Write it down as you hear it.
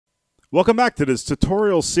Welcome back to this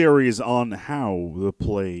tutorial series on how to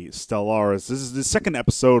play Stellaris. This is the second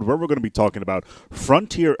episode where we're going to be talking about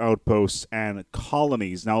frontier outposts and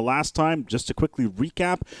colonies. Now, last time, just to quickly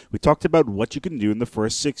recap, we talked about what you can do in the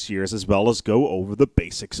first 6 years as well as go over the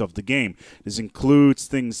basics of the game. This includes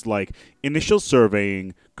things like initial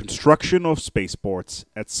surveying, construction of spaceports,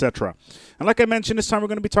 etc. And like I mentioned, this time we're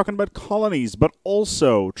going to be talking about colonies, but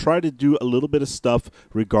also try to do a little bit of stuff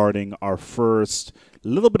regarding our first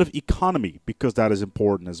little bit of economy, because that is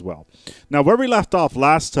important as well. Now, where we left off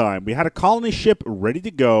last time, we had a colony ship ready to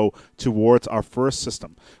go towards our first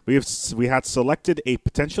system. We had selected a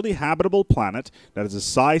potentially habitable planet that is a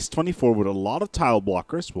size 24 with a lot of tile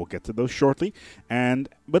blockers. We'll get to those shortly, and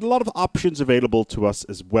with a lot of options available to us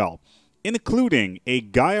as well, including a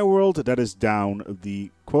Gaia world that is down the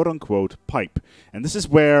quote-unquote pipe. And this is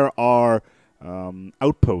where our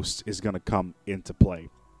outpost is going to come into play.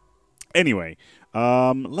 Anyway,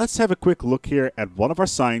 let's have a quick look here at one of our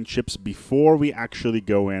science ships before we actually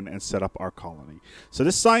go in and set up our colony. So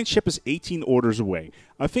this science ship is 18 orders away.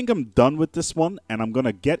 I think I'm done with this one, and I'm going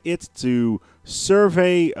to get it to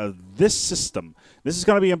survey this system. This is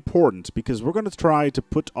going to be important because we're going to try to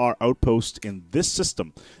put our outpost in this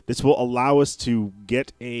system. This will allow us to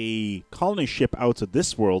get a colony ship out of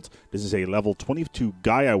this world. This is a level 22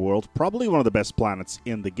 Gaia world, probably one of the best planets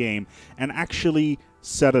in the game, and actually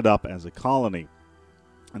set it up as a colony.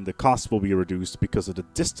 And the cost will be reduced because of the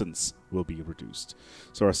distance will be reduced.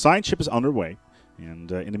 So our science ship is underway.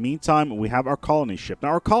 And in the meantime, we have our colony ship. Now,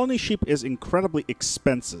 our colony ship is incredibly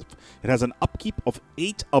expensive. It has an upkeep of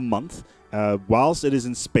 8 a month whilst it is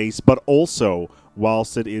in space, but also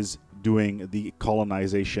whilst it is doing the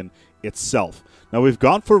colonization itself. Now, we've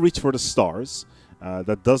gone for Reach for the Stars.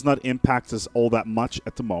 That does not impact us all that much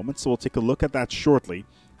at the moment, so we'll take a look at that shortly.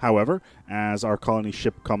 However, as our colony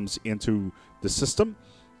ship comes into the system,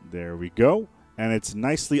 there we go. And it's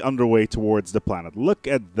nicely underway towards the planet. Look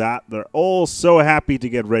at that. They're all so happy to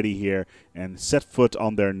get ready here and set foot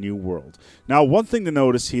on their new world. Now, one thing to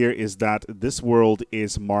notice here is that this world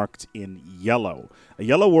is marked in yellow. A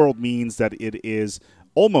yellow world means that it is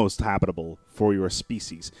almost habitable for your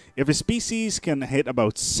species. If a species can hit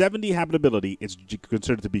about 70 habitability, it's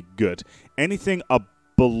considered to be good. Anything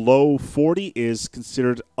below 40 is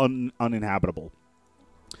considered uninhabitable.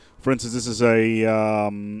 For instance, this is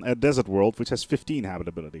a desert world, which has 15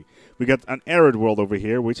 habitability. We got an arid world over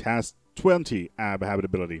here, which has 20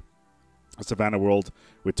 habitability. A savanna world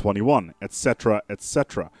with 21, etc.,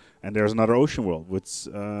 etc. And there's another ocean world which,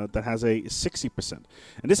 that has a 60%.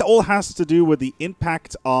 And this all has to do with the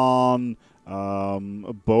impact on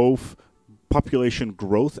both population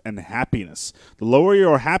growth and happiness. The lower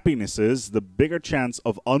your happiness is, the bigger chance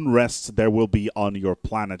of unrest there will be on your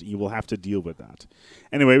planet. You will have to deal with that.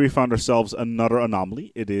 Anyway, we found ourselves another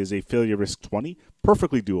anomaly. It is a failure risk 20.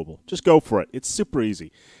 Perfectly doable. Just go for it. It's super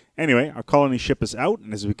easy. Anyway, our colony ship is out,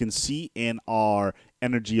 and as we can see in our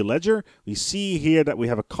energy ledger, we see here that we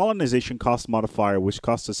have a colonization cost modifier which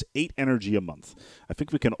costs us 8 energy a month. I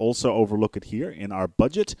think we can also overlook it here in our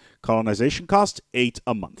budget. Colonization cost 8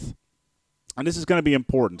 a month. And this is going to be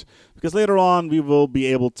important because later on we will be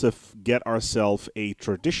able to get ourselves a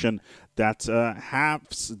tradition that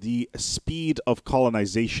halves the speed of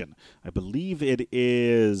colonization. I believe it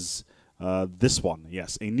is this one.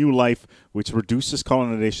 Yes, a new life which reduces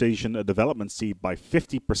colonization development speed by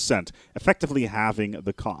 50%, effectively halving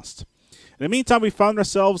the cost. In the meantime, we found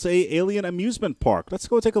ourselves a alien amusement park. Let's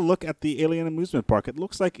go take a look at the alien amusement park. It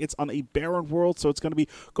looks like it's on a barren world, so it's going to be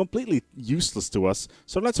completely useless to us.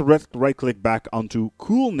 So let's right-click back onto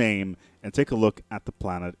Cool Name and take a look at the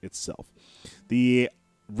planet itself. The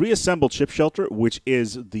reassembled ship shelter, which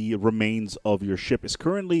is the remains of your ship, is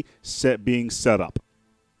currently being set up.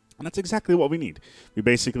 And that's exactly what we need. We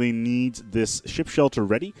basically need this ship shelter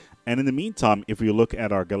ready. And in the meantime, if we look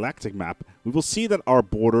at our galactic map, we will see that our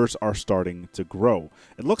borders are starting to grow.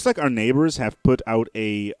 It looks like our neighbors have put out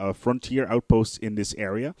a frontier outpost in this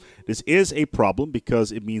area. This is a problem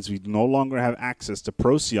because it means we no longer have access to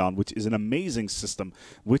Procyon, which is an amazing system,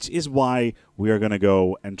 which is why we are going to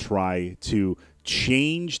go and try to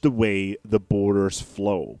change the way the borders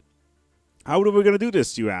flow. How are we going to do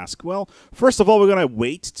this, you ask? Well, first of all, we're going to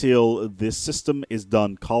wait till this system is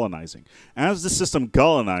done colonizing. As the system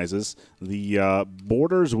colonizes, the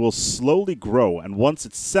borders will slowly grow, and once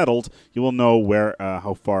it's settled, you will know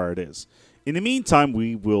how far it is. In the meantime,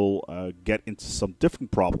 we will get into some different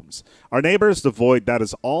problems. Our neighbors, the Void, that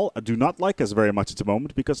is all, do not like us very much at the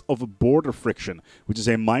moment because of a border friction, which is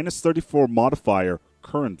a -34 modifier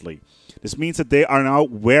currently. This means that they are now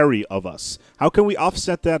wary of us. How can we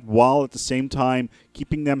offset that while at the same time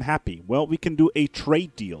keeping them happy? Well, we can do a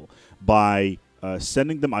trade deal by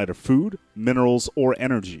sending them either food, minerals, or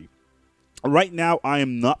energy. Right now, I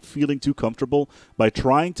am not feeling too comfortable by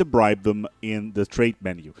trying to bribe them in the trade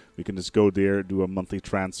menu. We can just go there, do a monthly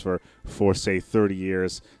transfer for, say, 30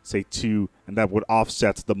 years, say 2, and that would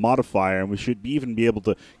offset the modifier, and we should even be able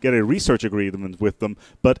to get a research agreement with them.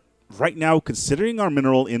 But right now, considering our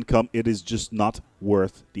mineral income, it is just not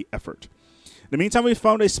worth the effort. In the meantime, we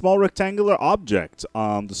found a small rectangular object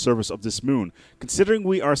on the surface of this moon. Considering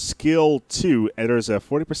we are skill 2 and there's a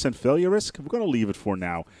 40% failure risk, we're going to leave it for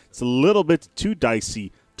now. It's a little bit too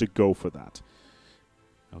dicey to go for that.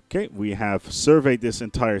 Okay, we have surveyed this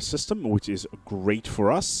entire system, which is great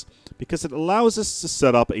for us because it allows us to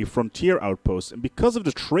set up a frontier outpost. And because of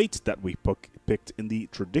the trait that we picked in the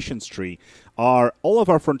traditions tree, all of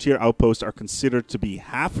our frontier outposts are considered to be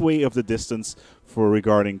halfway of the distance for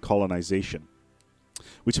regarding colonization,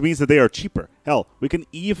 which means that they are cheaper. Hell, we can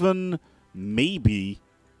even maybe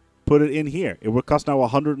put it in here. It would cost now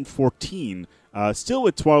 114, still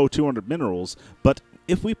with 200 minerals, but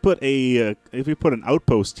if we put an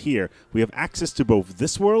outpost here, we have access to both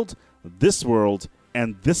this world,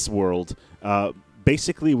 and this world,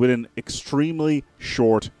 basically within extremely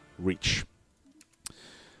short reach.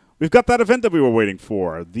 We've got that event that we were waiting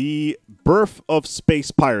for, the birth of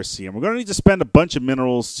space piracy, and we're going to need to spend a bunch of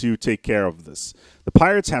minerals to take care of this. The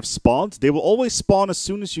pirates have spawned. They will always spawn as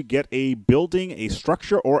soon as you get a building, a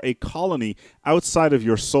structure, or a colony outside of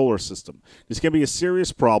your solar system. This can be a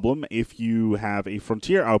serious problem if you have a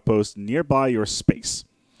frontier outpost nearby your space.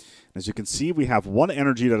 As you can see, we have one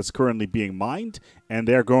energy that is currently being mined, and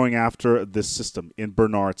they're going after this system in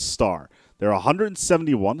Bernard's star. They're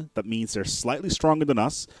 171. That means they're slightly stronger than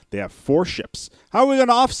us. They have 4 ships. How are we going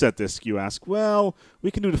to offset this, you ask? Well, we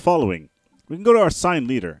can do the following. We can go to our sign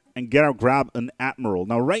leader and grab an admiral.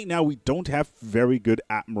 Now, right now, we don't have very good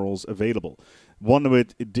admirals available. One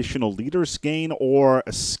with additional leaders gain or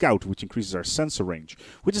a scout, which increases our sensor range,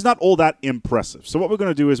 which is not all that impressive. So what we're going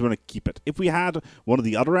to do is we're going to keep it. If we had one of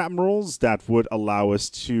the other admirals that would allow us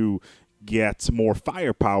to get more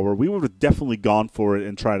firepower, we would have definitely gone for it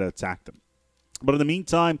and try to attack them. But in the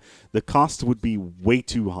meantime, the cost would be way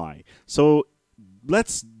too high. So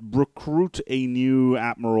let's recruit a new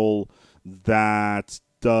admiral that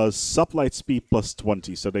does sublight speed plus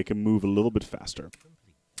 20 so they can move a little bit faster.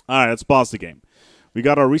 All right, let's pause the game. We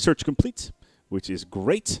got our research complete, which is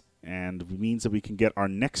great, and means that we can get our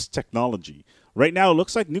next technology. Right now, it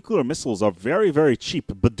looks like nuclear missiles are very, very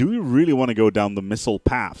cheap, but do we really want to go down the missile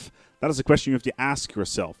path? That is a question you have to ask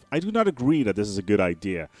yourself. I do not agree that this is a good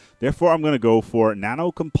idea. Therefore, I'm going to go for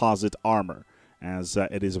nanocomposite armor, as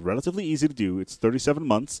it is relatively easy to do. It's 37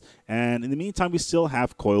 months, and in the meantime, we still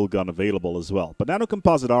have coil gun available as well. But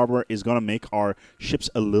nanocomposite armor is going to make our ships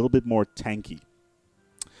a little bit more tanky.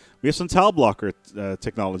 We have some tile blocker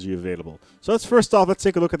technology available. So let's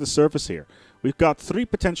take a look at the surface here. We've got 3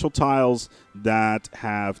 potential tiles that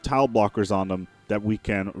have tile blockers on them that we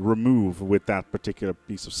can remove with that particular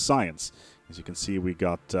piece of science. As you can see, we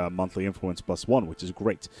got monthly influence plus 1, which is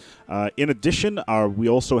great. In addition, we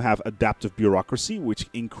also have adaptive bureaucracy, which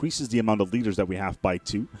increases the amount of leaders that we have by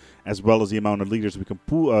 2, as well as the amount of leaders we can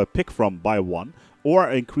pick from by 1,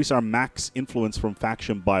 or increase our max influence from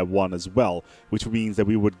faction by 1 as well, which means that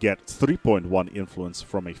we would get 3.1 influence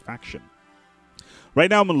from a faction. Right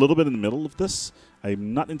now, I'm a little bit in the middle of this.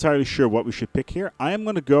 I'm not entirely sure what we should pick here. I am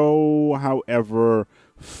going to go, however,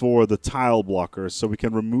 for the tile blockers, so we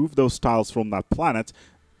can remove those tiles from that planet,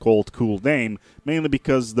 called Cool Name, mainly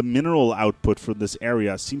because the mineral output for this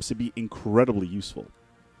area seems to be incredibly useful.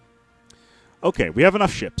 Okay, we have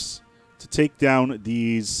enough ships to take down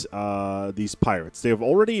these pirates. They're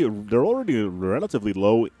already relatively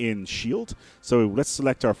low in shield, so let's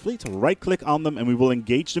select our fleet, right-click on them, and we will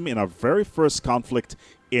engage them in our very first conflict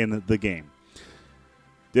in the game.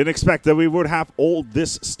 Didn't expect that we would have all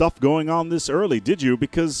this stuff going on this early, did you?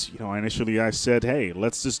 Because, you know, initially I said, hey,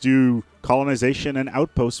 let's just do colonization and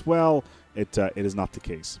outposts. Well, it is not the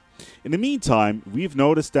case. In the meantime, we've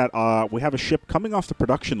noticed that we have a ship coming off the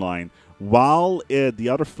production line while the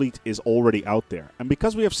other fleet is already out there. And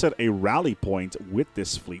because we have set a rally point with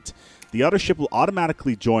this fleet, the other ship will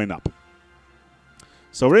automatically join up.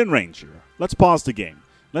 So we're in range here. Let's pause the game.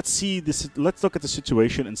 Let's look at the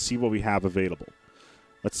situation and see what we have available.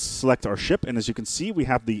 Let's select our ship, and as you can see, we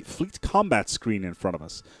have the fleet combat screen in front of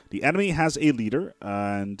us. The enemy has a leader,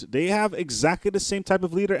 and they have exactly the same type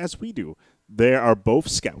of leader as we do. They are both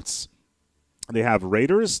scouts. They have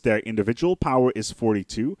raiders. Their individual power is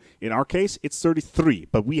 42. In our case, it's 33,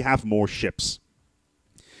 but we have more ships.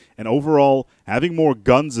 And overall, having more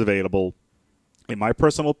guns available, in my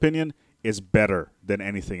personal opinion, is better than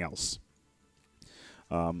anything else.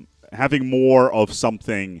 Having more of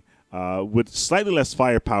something with slightly less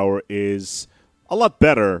firepower is a lot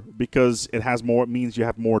better because it has more. It means you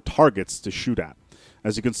have more targets to shoot at.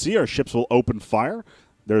 As you can see, our ships will open fire.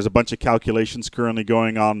 There's a bunch of calculations currently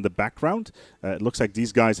going on in the background. It looks like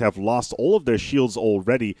these guys have lost all of their shields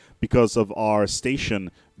already because of our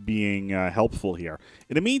station being helpful here.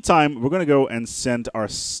 In the meantime, we're going to go and send our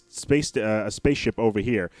spaceship over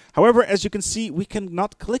here. However, as you can see, we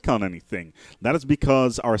cannot click on anything. That is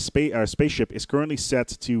because our spaceship is currently set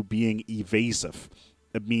to being evasive.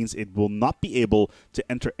 It means it will not be able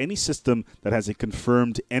to enter any system that has a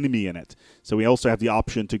confirmed enemy in it. So we also have the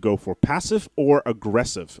option to go for passive or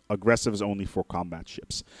aggressive. Aggressive is only for combat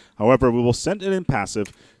ships. However, we will send it in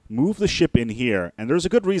passive, move the ship in here, and there's a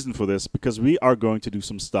good reason for this, because we are going to do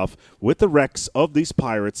some stuff with the wrecks of these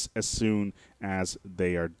pirates as soon as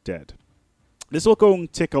they are dead. This will go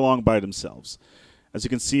and tick along by themselves. As you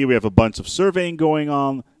can see, we have a bunch of surveying going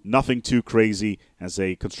on, nothing too crazy, as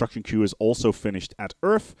a construction queue is also finished at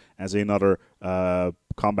Earth, as another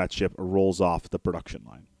combat ship rolls off the production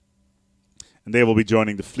line. And they will be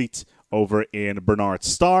joining the fleet over in Bernard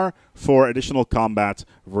Star for additional combat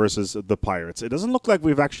versus the pirates. It doesn't look like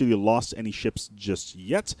we've actually lost any ships just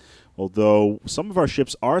yet, although some of our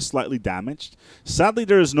ships are slightly damaged. Sadly,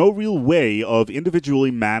 there is no real way of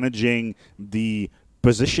individually managing the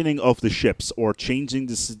positioning of the ships or changing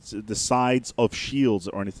the sides of shields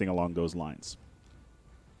or anything along those lines.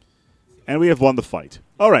 And we have won the fight.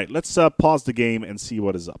 All right, let's pause the game and see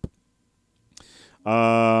what is up.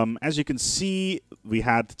 As you can see, we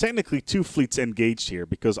had technically two fleets engaged here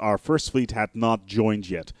because our first fleet had not joined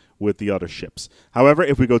yet with the other ships. However,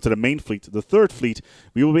 if we go to the main fleet, the third fleet,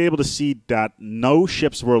 we will be able to see that no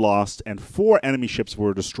ships were lost and 4 enemy ships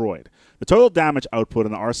were destroyed. The total damage output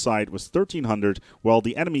on our side was 1,300, while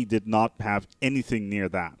the enemy did not have anything near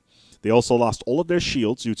that. They also lost all of their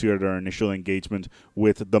shields due to their initial engagement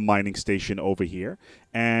with the mining station over here.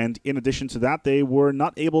 And in addition to that, they were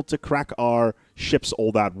not able to crack our ships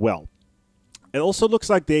all that well. It also looks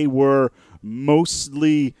like they were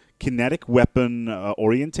mostly kinetic weapon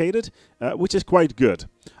orientated, which is quite good.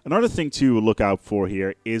 Another thing to look out for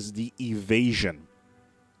here is the evasion.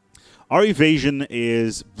 Our evasion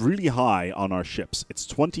is really high on our ships. It's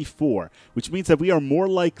 24, which means that we are more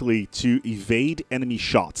likely to evade enemy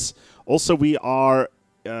shots. Also, we have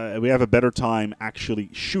a better time actually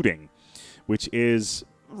shooting, which is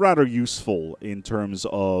rather useful in terms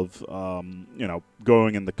of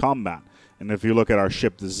going in the combat. And if you look at our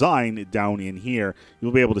ship design down in here,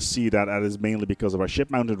 you'll be able to see that that is mainly because of our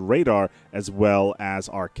ship-mounted radar as well as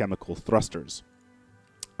our chemical thrusters.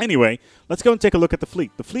 Anyway, let's go and take a look at the fleet.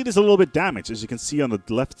 The fleet is a little bit damaged, as you can see on the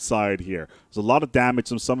left side here. There's a lot of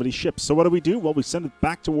damage on some of these ships. So what do? Well, we send it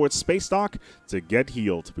back towards space dock to get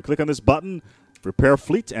healed. We click on this button, repair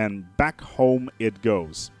fleet, and back home it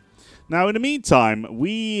goes. Now, in the meantime,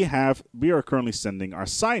 we are currently sending our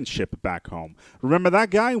science ship back home. Remember that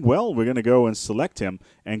guy? Well, we're going to go and select him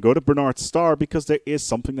and go to Bernard Star because there is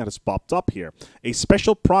something that has popped up here. A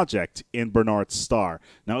special project in Bernard Star.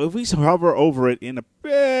 Now, if we hover over it in a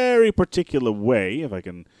very particular way, if I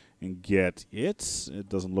can get it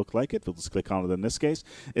doesn't look like it, we'll just click on it in this case,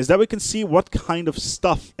 is that we can see what kind of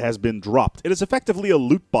stuff has been dropped. It is effectively a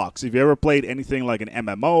loot box. If you ever played anything like an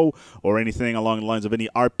MMO or anything along the lines of any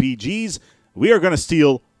RPGs, we are going to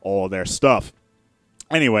steal all their stuff.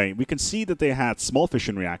 Anyway, we can see that they had small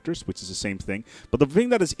fission reactors, which is the same thing, but the thing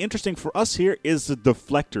that is interesting for us here is the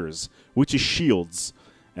deflectors, which is shields.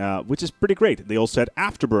 Which is pretty great. They also had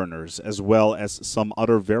afterburners, as well as some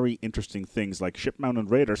other very interesting things like ship-mounted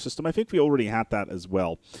radar system. I think we already had that as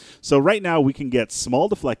well. So right now we can get small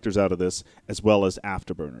deflectors out of this, as well as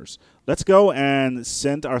afterburners. Let's go and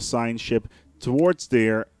send our science ship towards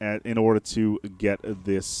there in order to get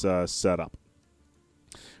this set up.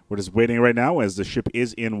 We're just waiting right now as the ship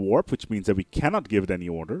is in warp, which means that we cannot give it any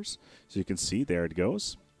orders. So you can see, there it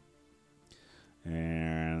goes.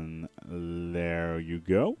 And there you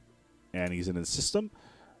go. And he's in the system.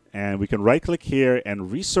 And we can right-click here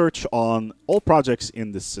and research on all projects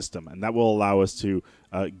in this system. And that will allow us to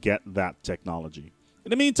get that technology. In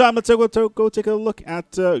the meantime, let's go take a look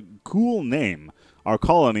at Cool Name, our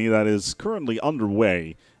colony that is currently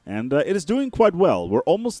underway. And it is doing quite well. We're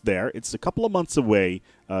almost there. It's a couple of months away.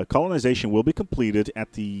 Colonization will be completed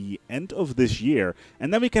at the end of this year.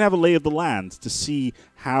 And then we can have a lay of the land to see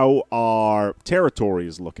how our territory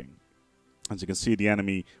is looking. As you can see, the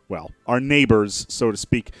enemy, well, our neighbors, so to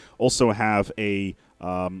speak, also have a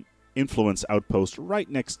influence outpost right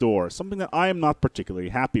next door, something that I am not particularly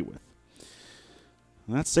happy with.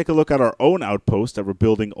 Let's take a look at our own outpost that we're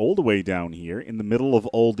building all the way down here in the middle of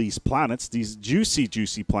all these planets, these juicy,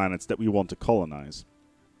 juicy planets that we want to colonize.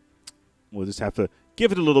 We'll just have to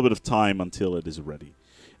give it a little bit of time until it is ready.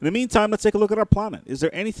 In the meantime, let's take a look at our planet. Is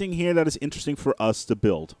there anything here that is interesting for us to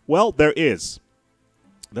build? Well, there is.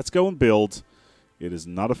 Let's go and build. It is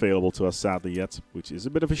not available to us, sadly, yet, which is a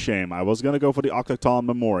bit of a shame. I was going to go for the Octaton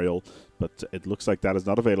Memorial, but it looks like that is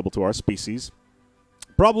not available to our species.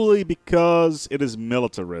 Probably because it is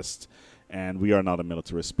militarist, and we are not a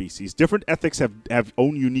militarist species. Different ethics have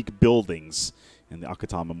own unique buildings, and the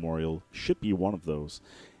Octaton Memorial should be one of those.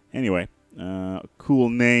 Anyway, cool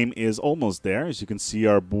name is almost there. As you can see,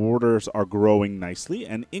 our borders are growing nicely,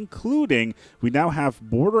 and including, we now have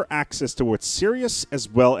border access towards Sirius as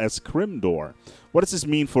well as Crimdor. What does this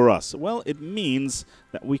mean for us? Well, it means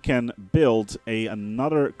that we can build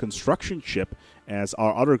another construction ship, as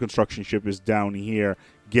our other construction ship is down here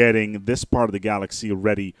getting this part of the galaxy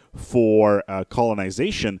ready for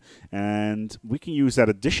colonization, and we can use that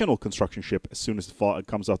additional construction ship as soon as it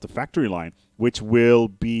comes off the factory line, which will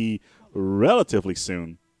be relatively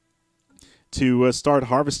soon, to start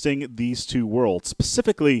harvesting these two worlds,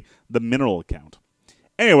 specifically the mineral account.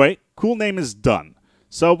 Anyway, cool name is done.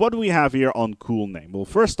 So what do we have here on cool name? Well,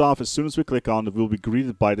 first off, as soon as we click on it, we'll be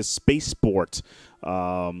greeted by the spaceport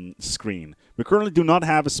screen. We currently do not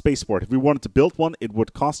have a spaceport. If we wanted to build one, it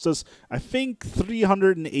would cost us, I think,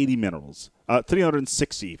 380 minerals.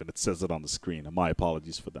 360 even, it says it on the screen. My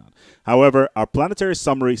apologies for that. However, our planetary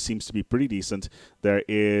summary seems to be pretty decent. There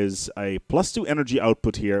is a +2 energy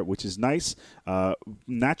output here, which is nice.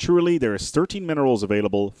 Naturally, there is 13 minerals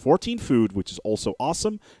available, 14 food, which is also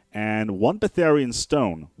awesome, and 1 Betharian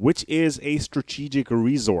stone, which is a strategic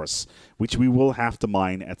resource, which we will have to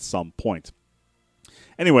mine at some point.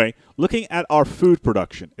 Anyway, looking at our food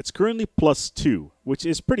production, it's currently +2, which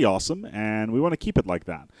is pretty awesome, and we want to keep it like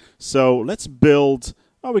that. So let's build...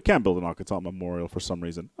 Oh, we can build an Octaton Memorial for some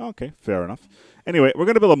reason. Okay, fair enough. Anyway, we're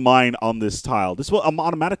going to build a mine on this tile. This will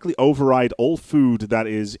automatically override all food that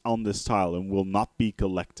is on this tile and will not be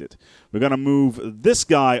collected. We're going to move this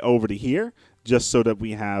guy over to here, just so that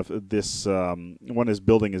we have this, when this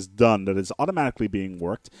building is done, that is automatically being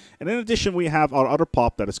worked. And in addition, we have our other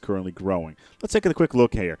pop that is currently growing. Let's take a quick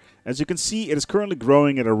look here. As you can see, it is currently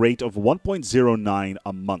growing at a rate of 1.09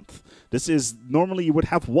 a month. This is, normally you would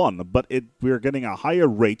have 1, but we're getting a higher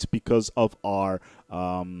rate because of our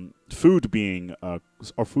food being,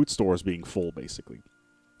 our food stores being full, basically.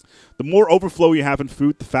 The more overflow you have in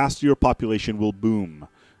food, the faster your population will boom.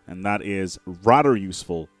 And that is rather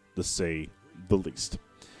useful, to say the least.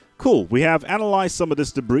 Cool, we have analyzed some of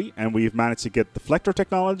this debris, and we've managed to get deflector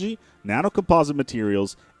technology, nanocomposite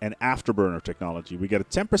materials, and afterburner technology. We get a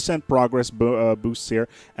 10% progress boost here,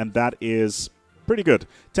 and that is pretty good.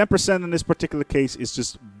 10% in this particular case is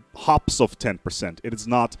just hops of 10%. It is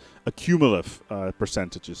not cumulative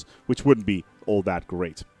percentages, which wouldn't be all that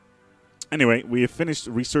great. Anyway, we have finished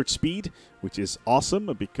research speed, which is awesome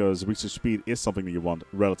because research speed is something that you want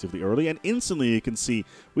relatively early. And instantly you can see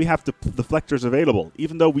we have the deflectors available,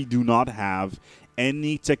 even though we do not have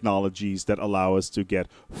any technologies that allow us to get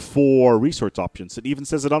 4 research options. It even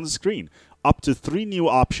says it on the screen. Up to 3 new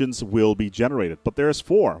options will be generated, but there's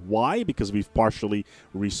 4. Why? Because we've partially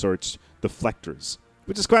researched deflectors,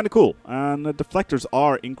 which is kind of cool. And the deflectors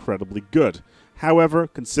are incredibly good. However,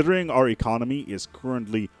 considering our economy is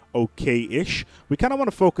currently okay-ish, we kind of want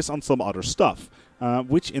to focus on some other stuff,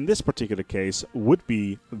 which in this particular case would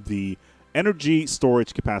be the energy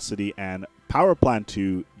storage capacity and power plant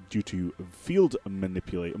 2 due to field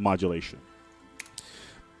modulation.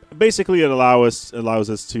 Basically, it allows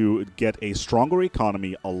us to get a stronger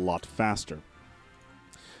economy a lot faster.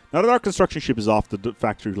 Now that our construction ship is off the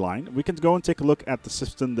factory line, we can go and take a look at the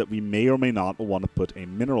system that we may or may not want to put a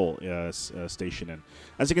mineral station in.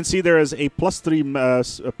 As you can see, there is a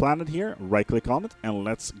 +3 planet here. Right-click on it, and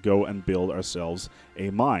let's go and build ourselves a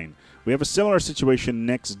mine. We have a similar situation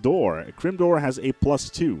next door. Crimdor has a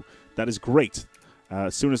 +2. That is great.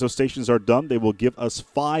 As soon as those stations are done, they will give us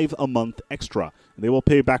 5 a month extra. And they will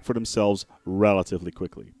pay back for themselves relatively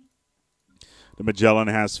quickly. The Magellan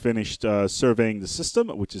has finished surveying the system,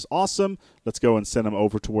 which is awesome. Let's go and send them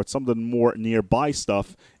over towards some of the more nearby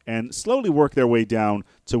stuff and slowly work their way down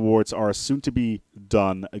towards our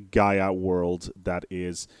soon-to-be-done Gaia world that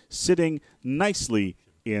is sitting nicely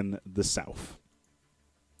in the south.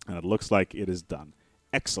 And it looks like it is done.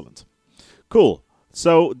 Excellent. Cool.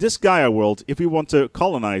 So this Gaia world, if we want to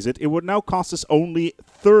colonize it, it would now cost us only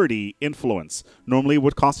 30 influence. Normally it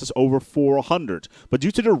would cost us over 400. But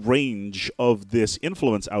due to the range of this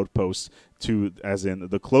influence outpost, to as in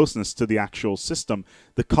the closeness to the actual system,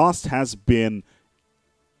 the cost has been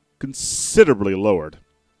considerably lowered,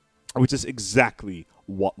 which is exactly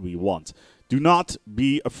what we want. Do not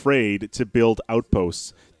be afraid to build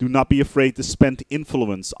outposts. Do not be afraid to spend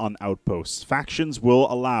influence on outposts. Factions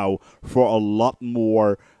will allow for a lot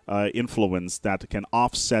more influence that can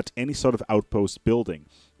offset any sort of outpost building.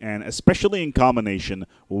 And especially in combination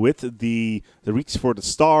with the Reach for the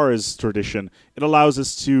Stars tradition, it allows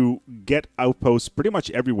us to get outposts pretty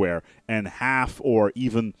much everywhere and half or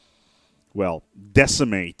even, well,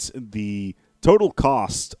 decimate the total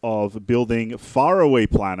cost of building faraway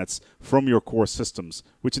planets from your core systems,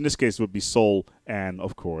 which in this case would be Sol and,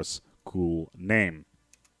 of course, cool name.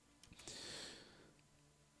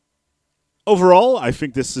 Overall, I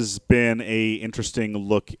think this has been an interesting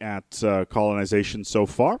look at colonization so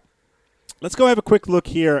far. Let's go have a quick look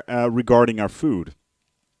here regarding our food.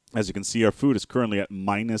 As you can see, our food is currently at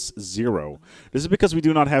 -0. This is because we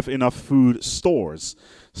do not have enough food stores.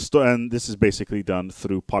 And this is basically done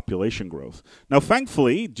through population growth. Now,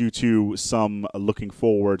 thankfully, due to some looking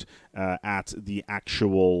forward at the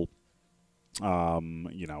actual,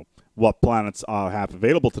 what planets have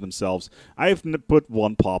available to themselves, I've put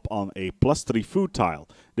one pop on a +3 food tile.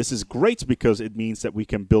 This is great because it means that we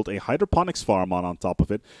can build a hydroponics farm on top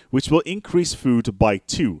of it, which will increase food by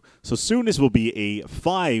 2. So soon this will be a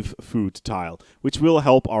 5 food tile, which will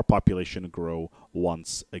help our population grow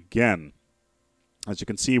once again. As you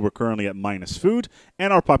can see, we're currently at minus food,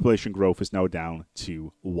 and our population growth is now down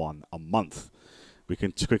to 1 a month. We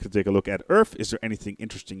can quickly take a look at Earth. Is there anything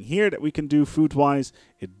interesting here that we can do food-wise?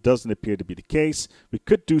 It doesn't appear to be the case. We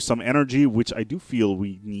could do some energy, which I do feel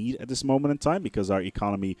we need at this moment in time because our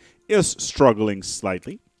economy is struggling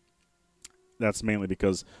slightly. That's mainly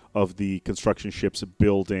because of the construction ships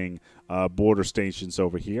building border stations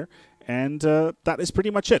over here. And that is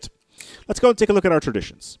pretty much it. Let's go and take a look at our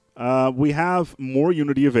traditions. We have more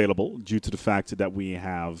unity available due to the fact that we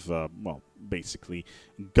have, well, basically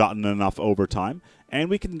gotten enough overtime. And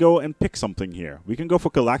we can go and pick something here. We can go for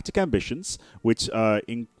Galactic Ambitions, which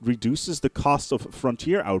reduces the cost of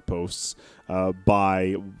frontier outposts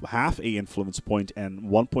by half a influence point and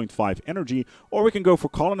 1.5 energy. Or we can go for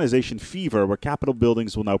Colonization Fever, where capital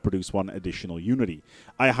buildings will now produce 1 additional unity.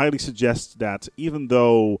 I highly suggest that even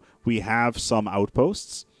though we have some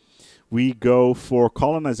outposts, we go for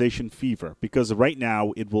Colonization Fever, because right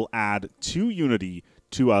now it will add 2 unity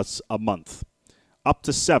to us a month, up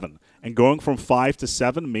to 7. And going from 5 to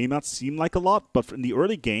 7 may not seem like a lot, but in the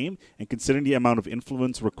early game, and considering the amount of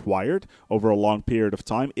influence required over a long period of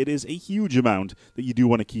time, it is a huge amount that you do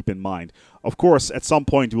want to keep in mind. Of course, at some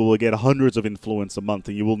point, you will get hundreds of influence a month,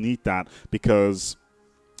 and you will need that because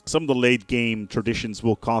some of the late game traditions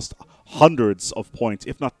will cost hundreds of points,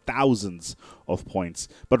 if not thousands of points.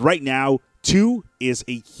 But right now, 2 is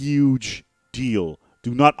a huge deal.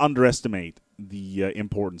 Do not underestimate the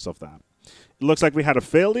importance of that. It looks like we had a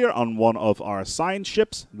failure on one of our science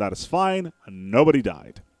ships. That is fine. Nobody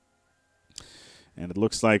died. And it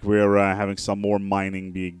looks like we're having some more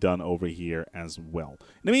mining being done over here as well.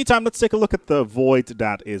 In the meantime, let's take a look at the void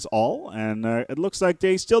that is all. And it looks like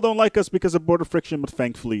they still don't like us because of border friction, but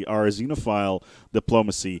thankfully our xenophile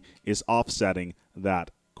diplomacy is offsetting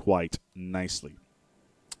that quite nicely.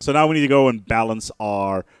 So now we need to go and balance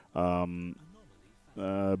our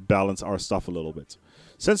stuff a little bit.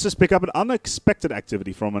 Sensors pick up an unexpected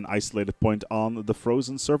activity from an isolated point on the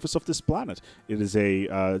frozen surface of this planet. It is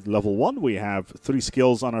a level 1. We have 3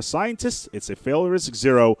 skills on our scientists. It's a failure risk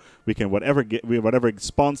 0. We can whatever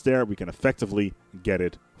spawns there, we can effectively get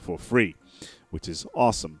it for free, which is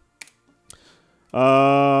awesome.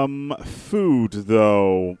 Food,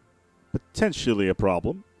 though, potentially a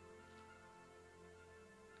problem.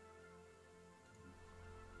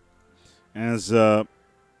 As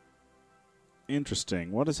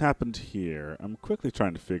interesting. What has happened here? I'm quickly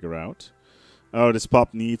trying to figure out. Oh, this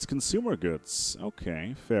pop needs consumer goods.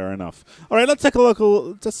 Okay, fair enough. All right, let's take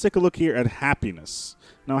a look here at happiness.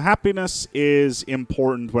 Now, happiness is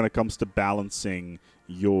important when it comes to balancing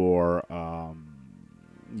your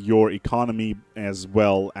economy as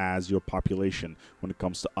well as your population when it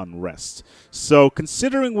comes to unrest. So,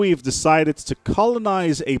 considering we've decided to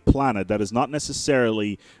colonize a planet that is not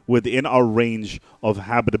necessarily within our range of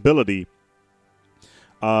habitability,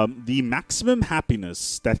 the maximum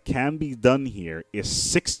happiness that can be done here is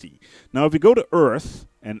 60. Now, if we go to Earth,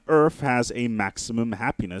 and Earth has a maximum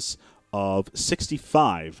happiness of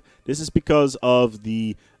 65. This is because of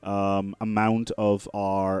the amount of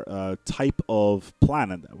our type of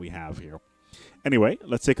planet that we have here. Anyway,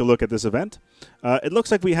 let's take a look at this event. It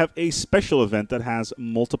looks like we have a special event that has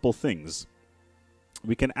multiple things.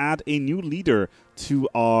 We can add a new leader to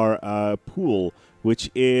our pool, which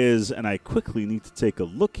is, and I quickly need to take a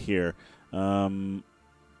look here.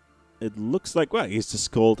 It looks like, well, he's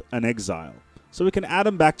just called an exile. So we can add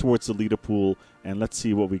him back towards the leader pool, and let's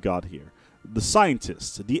see what we got here. The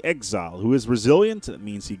scientist, the exile, who is resilient. That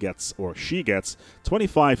means he gets, or she gets,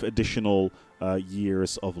 25 additional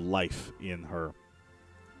years of life in her.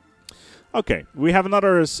 Okay, we have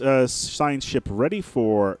another science ship ready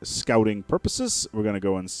for scouting purposes. We're going to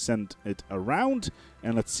go and send it around,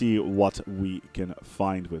 and let's see what we can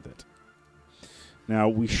find with it. Now,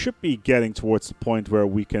 we should be getting towards the point where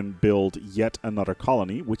we can build yet another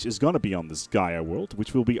colony, which is going to be on this Gaia world,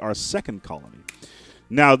 which will be our second colony.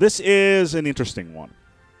 Now, this is an interesting one.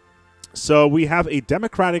 So, we have a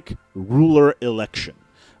democratic ruler election.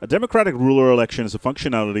 A democratic ruler election is a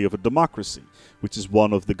functionality of a democracy, which is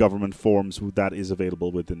one of the government forms that is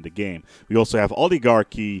available within the game. We also have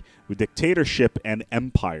oligarchy, with dictatorship, and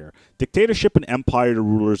empire. Dictatorship and empire, the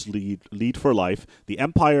rulers lead for life. The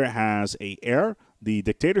empire has an heir. The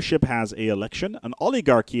dictatorship has an election. An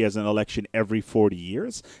oligarchy has an election every 40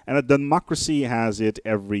 years. And a democracy has it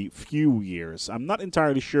every few years. I'm not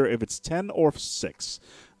entirely sure if it's 10 or 6.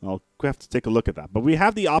 I'll have to take a look at that. But we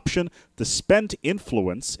have the option to spend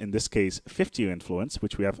influence, in this case 50 influence,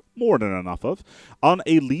 which we have more than enough of, on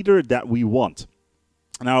a leader that we want.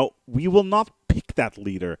 Now, we will not pick that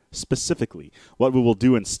leader specifically. What we will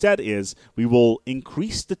do instead is we will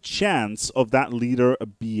increase the chance of that leader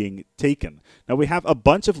being taken. Now, we have a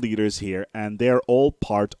bunch of leaders here, and they're all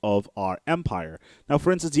part of our empire. Now,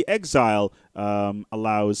 for instance, the exile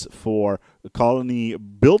allows for colony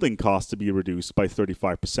building costs to be reduced by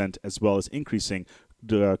 35%, as well as increasing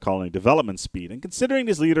the colony development speed. And considering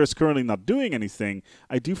this leader is currently not doing anything,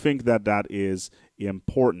 I do think that that is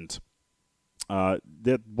important.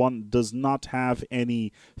 That one does not have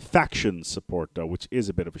any faction support, though, which is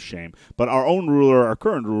a bit of a shame. But our own ruler, our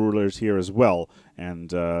current ruler, is here as well.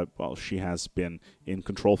 And, well, she has been in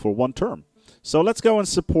control for 1 term. So let's go and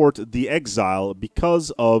support the exile because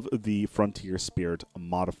of the Frontier Spirit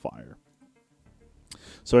modifier.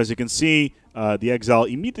 So as you can see, the exile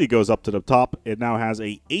immediately goes up to the top. It now has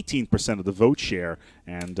a 18% of the vote share.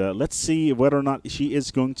 And let's see whether or not she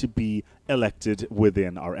is going to be elected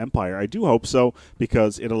within our empire. I do hope so,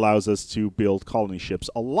 because it allows us to build colony ships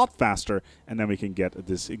a lot faster, and then we can get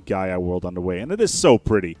this Gaia world underway. And it is so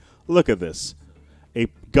pretty. Look at this. A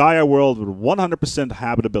Gaia world with 100%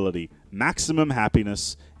 habitability, maximum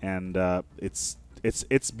happiness, and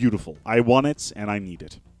it's beautiful. I want it, and I need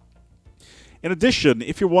it. In addition,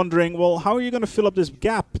 if you're wondering, well, how are you going to fill up this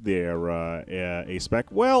gap there,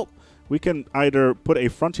 ASpec? Well, we can either put a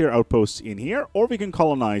frontier outpost in here, or we can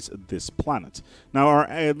colonize this planet. Now,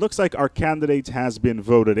 it looks like our candidate has been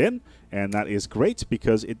voted in, and that is great,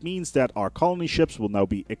 because it means that our colony ships will now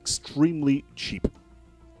be extremely cheap,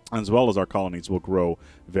 as well as our colonies will grow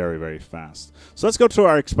very, very fast. So let's go to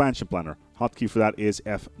our expansion planner. Hotkey for that is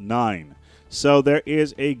F9. So there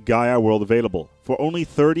is a Gaia world available. For only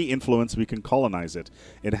 30 influence, we can colonize it.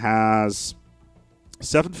 It has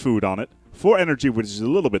 7 food on it, 4 energy, which is a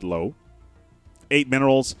little bit low, 8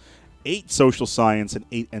 minerals, 8 social science, and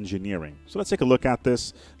 8 engineering. So let's take a look at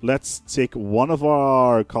this. Let's take one of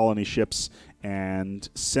our colony ships and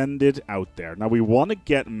send it out there. Now, we want to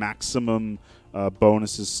get maximum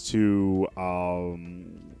bonuses to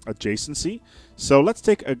adjacency. So let's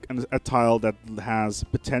take a tile that has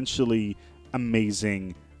potentially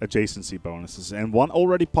amazing adjacency bonuses, and one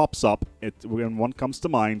already pops up when one comes to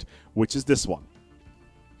mind, which is this one.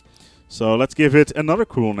 So let's give it another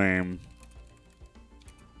cool name.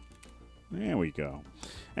 There we go.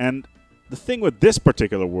 And the thing with this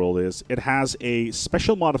particular world is it has a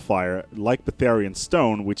special modifier like Betharian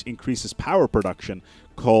Stone, which increases power production,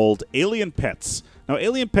 called Alien Pets. Now,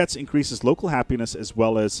 Alien Pets increases local happiness as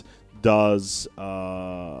well as does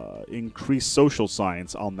increase social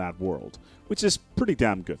science on that world, which is pretty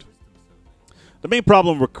damn good. The main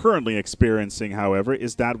problem we're currently experiencing, however,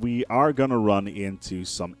 is that we are going to run into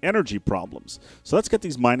some energy problems. So let's get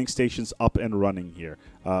these mining stations up and running here.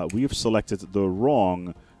 We have selected the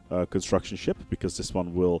wrong construction ship, because this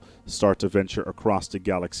one will start to venture across the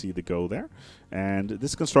galaxy to go there. And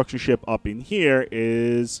this construction ship up in here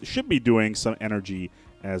should be doing some energy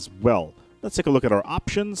as well. Let's take a look at our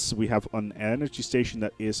options. We have an energy station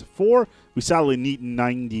that is 4. We sadly need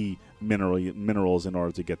 90 minerals in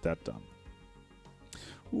order to get that done.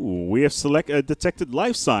 Ooh, we have detected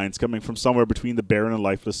life signs coming from somewhere between the barren and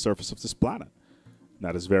lifeless surface of this planet.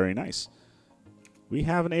 That is very nice. We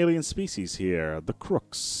have an alien species here, the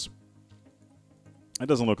Crooks. It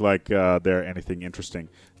doesn't look like they're anything interesting.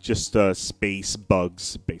 Just space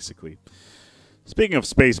bugs, basically. Speaking of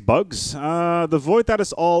space bugs, the Void that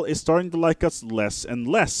is all is starting to like us less and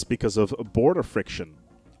less because of border friction.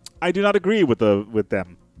 I do not agree with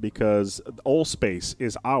them, because all space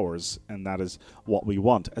is ours, and that is what we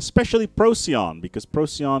want. Especially Procyon, because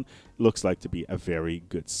Procyon looks like to be a very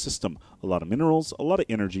good system. A lot of minerals, a lot of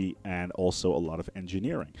energy, and also a lot of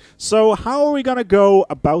engineering. So how are we going to go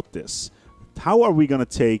about this? How are we going to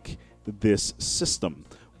take this system?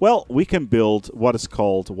 Well, we can build what is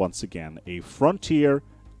called, once again, a frontier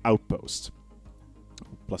outpost.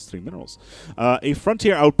 +3 minerals. A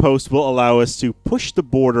frontier outpost will allow us to push the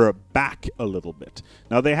border back a little bit.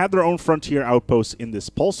 Now, they have their own frontier outpost in this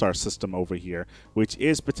pulsar system over here, which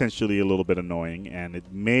is potentially a little bit annoying, and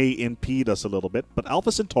it may impede us a little bit, but Alpha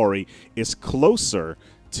Centauri is closer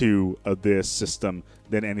to this system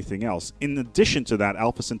than anything else. In addition to that,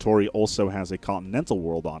 Alpha Centauri also has a continental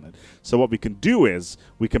world on it. So what we can do is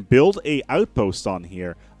we can build a outpost on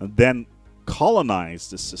here and then colonize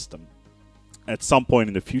the system at some point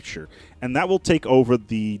in the future, and that will take over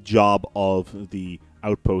the job of the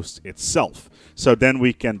outpost itself. So then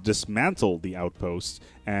we can dismantle the outpost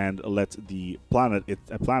and let the planet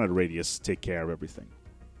radius take care of everything.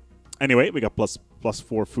 Anyway, we got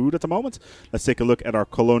 +4 food at the moment. Let's take a look at our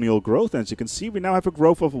colonial growth. And as you can see, we now have a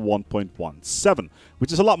growth of 1.17,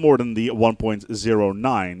 which is a lot more than the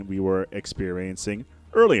 1.09 we were experiencing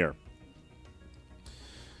earlier.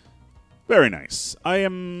 Very nice.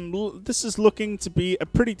 This is looking to be a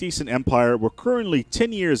pretty decent empire. We're currently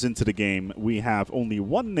 10 years into the game. We have only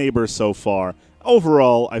one neighbor so far.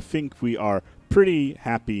 Overall, I think we are pretty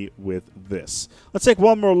happy with this. Let's take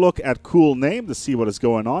one more look at cool name to see what is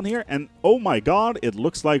going on here. And oh my god, it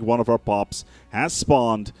looks like one of our pops has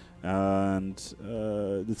spawned. And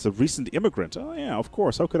it's a recent immigrant. Oh yeah, of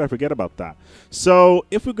course. How could I forget about that? So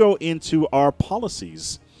if we go into our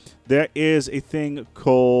policies, there is a thing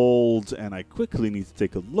called, and I quickly need to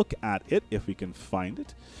take a look at it if we can find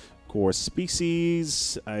it. Core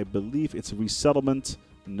species, I believe it's resettlement.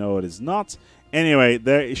 No, it is not. Anyway,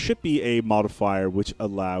 there should be a modifier which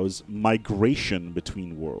allows migration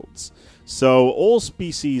between worlds. So all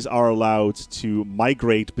species are allowed to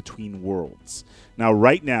migrate between worlds. Now,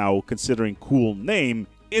 right now, considering cool name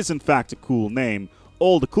is in fact a cool name,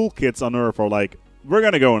 all the cool kids on Earth are like, we're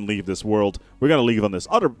going to go and leave this world. We're going to live on this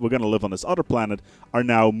other planet, are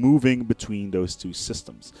now moving between those two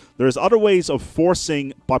systems. There's other ways of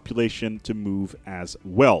forcing population to move as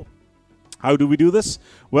well. How do we do this?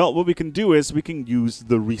 Well, what we can do is we can use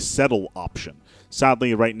the resettle option.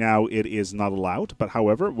 Sadly, right now it is not allowed, but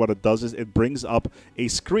however, what it does is it brings up a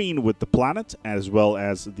screen with the planet as well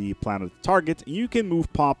as the planet target. You can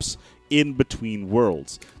move pops in between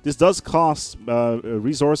worlds. This does cost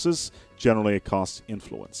resources. Generally, it costs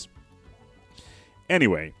influence.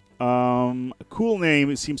 Anyway, cool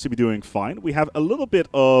name seems to be doing fine. We have a little bit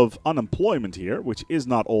of unemployment here, which is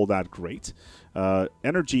not all that great.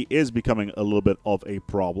 Energy is becoming a little bit of a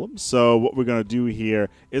problem. So what we're going to do here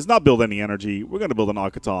is not build any energy. We're going to build an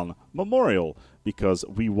Archeton Memorial because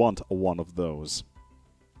we want one of those.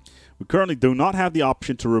 We currently do not have the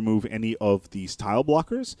option to remove any of these tile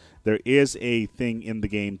blockers. There is a thing in the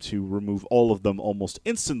game to remove all of them almost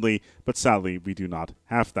instantly, but sadly we do not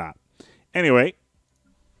have that. Anyway,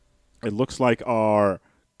 it looks like our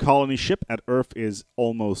colony ship at Earth is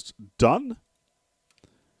almost done.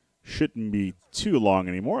 Shouldn't be too long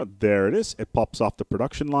anymore. There it is. It pops off the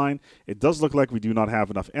production line. It does look like we do not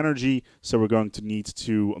have enough energy, so we're going to need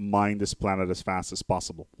to mine this planet as fast as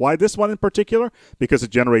possible. Why this one in particular? Because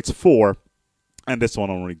it generates 4, and this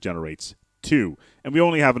one only generates 2. And we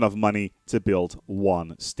only have enough money to build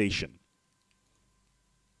 1 station.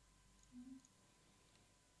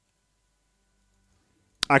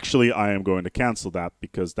 Actually, I am going to cancel that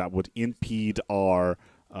because that would impede our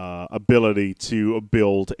ability to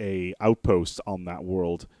build a outpost on that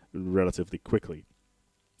world relatively quickly.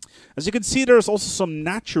 As you can see, there's also some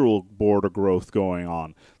natural border growth going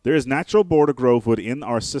on. There is natural border growth within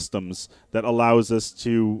our systems that allows us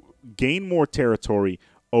to gain more territory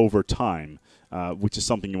over time, which is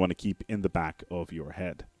something you want to keep in the back of your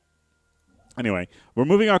head. Anyway, we're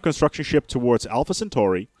moving our construction ship towards Alpha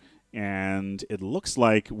Centauri, and it looks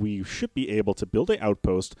like we should be able to build an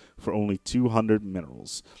outpost for only 200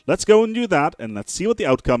 minerals. Let's go and do that, and let's see what the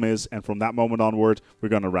outcome is, and from that moment onward, we're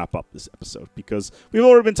going to wrap up this episode, because we've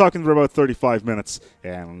already been talking for about 35 minutes,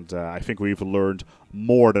 and I think we've learned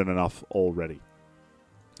more than enough already.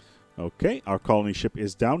 Okay, our colony ship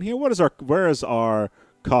is down here. Where is our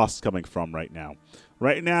cost coming from right now?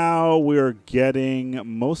 Right now, we're getting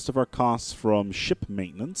most of our costs from ship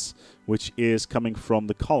maintenance, which is coming from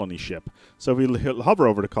the colony ship. So if we hover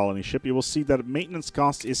over the colony ship, you will see that maintenance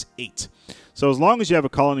cost is 8. So as long as you have a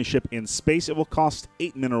colony ship in space, it will cost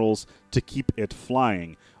 8 minerals to keep it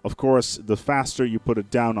flying. Of course, the faster you put it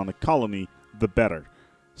down on a colony, the better.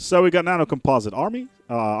 So we got nanocomposite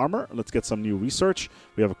armor. Let's get some new research.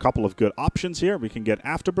 We have a couple of good options here. We can get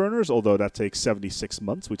afterburners, although that takes 76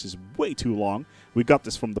 months, which is way too long. We got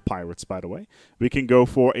this from the pirates, by the way. We can go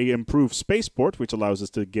for a improved spaceport, which allows us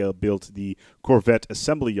to build the Corvette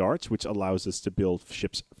assembly yards, which allows us to build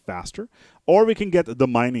ships faster. Or we can get the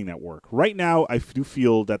mining network. Right now, I do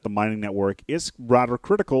feel that the mining network is rather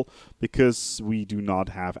critical because we do not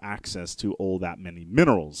have access to all that many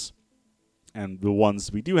minerals. And the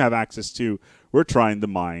ones we do have access to, we're trying to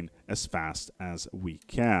mine as fast as we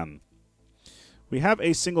can. We have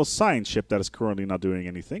a single science ship that is currently not doing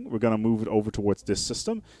anything. We're going to move it over towards this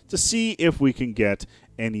system to see if we can get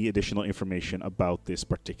any additional information about this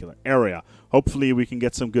particular area. Hopefully we can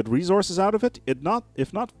get some good resources out of it. If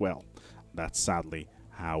not, well, that's sadly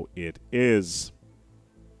how it is.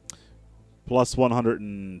 Plus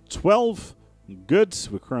 112. Good.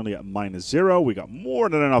 We're currently at -0. We got more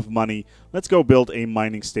than enough money. Let's go build a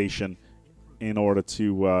mining station in order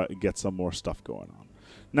to get some more stuff going on.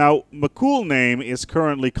 Now, McCool name is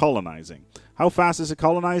currently colonizing. How fast is it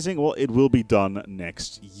colonizing? Well, it will be done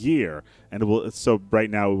next year. And so right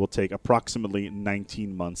now it will take approximately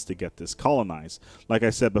 19 months to get this colonized. Like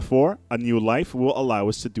I said before, a new life will allow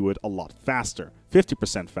us to do it a lot faster,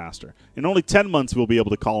 50% faster. In only 10 months we'll be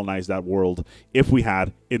able to colonize that world if we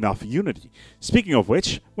had enough Unity. Speaking of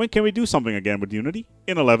which, when can we do something again with Unity?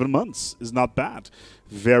 In 11 months. Is not bad.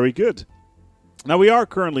 Very good. Now, we are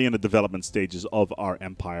currently in the development stages of our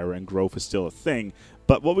empire, and growth is still a thing,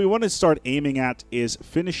 but what we want to start aiming at is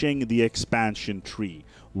finishing the expansion tree.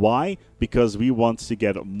 Why? Because we want to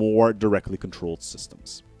get more directly controlled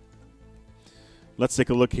systems. Let's take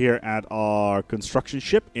a look here at our construction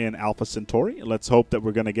ship in Alpha Centauri. Let's hope that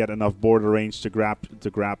we're going to get enough border range to grab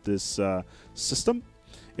this system.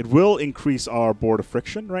 It will increase our border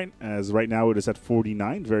friction, right? As right now it is at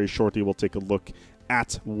 49. Very shortly we'll take a look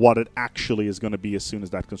at what it actually is going to be as soon as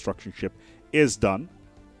that construction ship is done.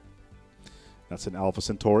 That's an Alpha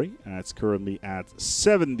Centauri. It's currently at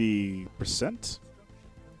 70%.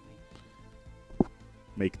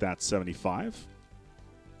 Make that 75.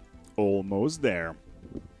 Almost there.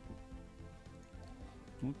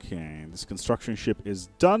 Okay, this construction ship is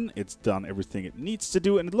done. It's done everything it needs to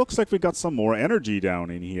do, and it looks like we got some more energy down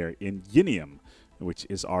in here in Yinium, which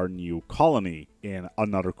is our new colony in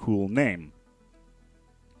another cool name.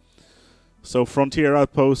 So Frontier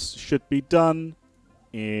Outposts should be done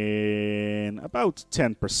in about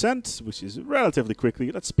 10%, which is relatively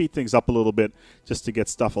quickly. Let's speed things up a little bit just to get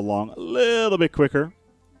stuff along a little bit quicker.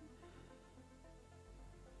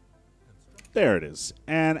 There it is.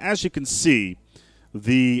 And as you can see,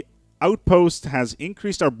 the Outpost has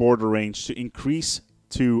increased our border range to increase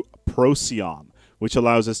to Procyon, which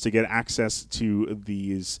allows us to get access to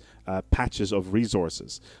these patches of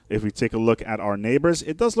resources. If we take a look at our neighbors,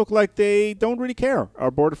 it does look like they don't really care.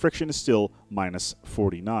 Our border friction is still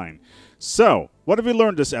 -49. So, what have we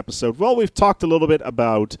learned this episode? Well, we've talked a little bit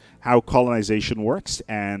about how colonization works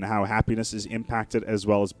and how happiness is impacted, as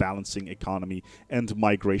well as balancing economy and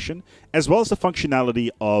migration, as well as the functionality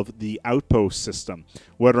of the outpost system.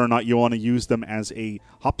 Whether or not you want to use them as a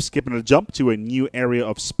hop, skip, and a jump to a new area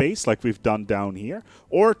of space like we've done down here,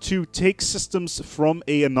 or to take systems from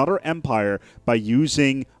another empire by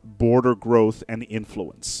using border growth and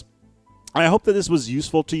influence. I hope that this was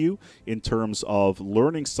useful to you in terms of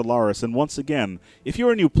learning Stellaris. And once again, if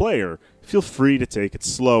you're a new player, feel free to take it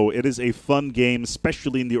slow. It is a fun game,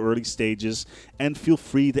 especially in the early stages, and feel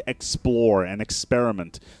free to explore and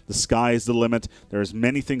experiment. The sky is the limit. There's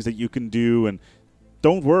many things that you can do, and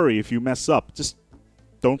don't worry if you mess up. Just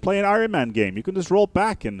don't play an Iron Man game. You can just roll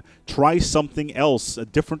back and try something else, a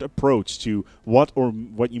different approach to what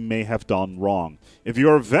you may have done wrong. If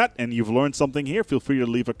you're a vet and you've learned something here, feel free to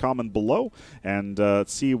leave a comment below and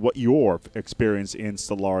see what your experience in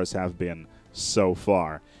Stellaris have been so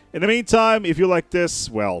far. In the meantime, if you like this,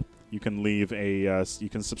 well, you can leave a you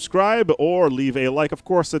can subscribe or leave a like. Of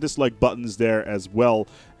course, the dislike button's there as well,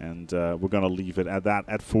 and we're gonna leave it at that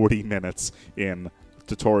at 40 minutes in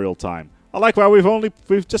tutorial time. I like how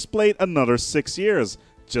we've just played another 6 years,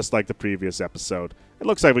 just like the previous episode. It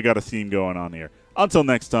looks like we got a theme going on here. Until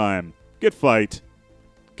next time, good fight,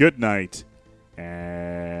 good night,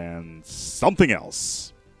 and something else.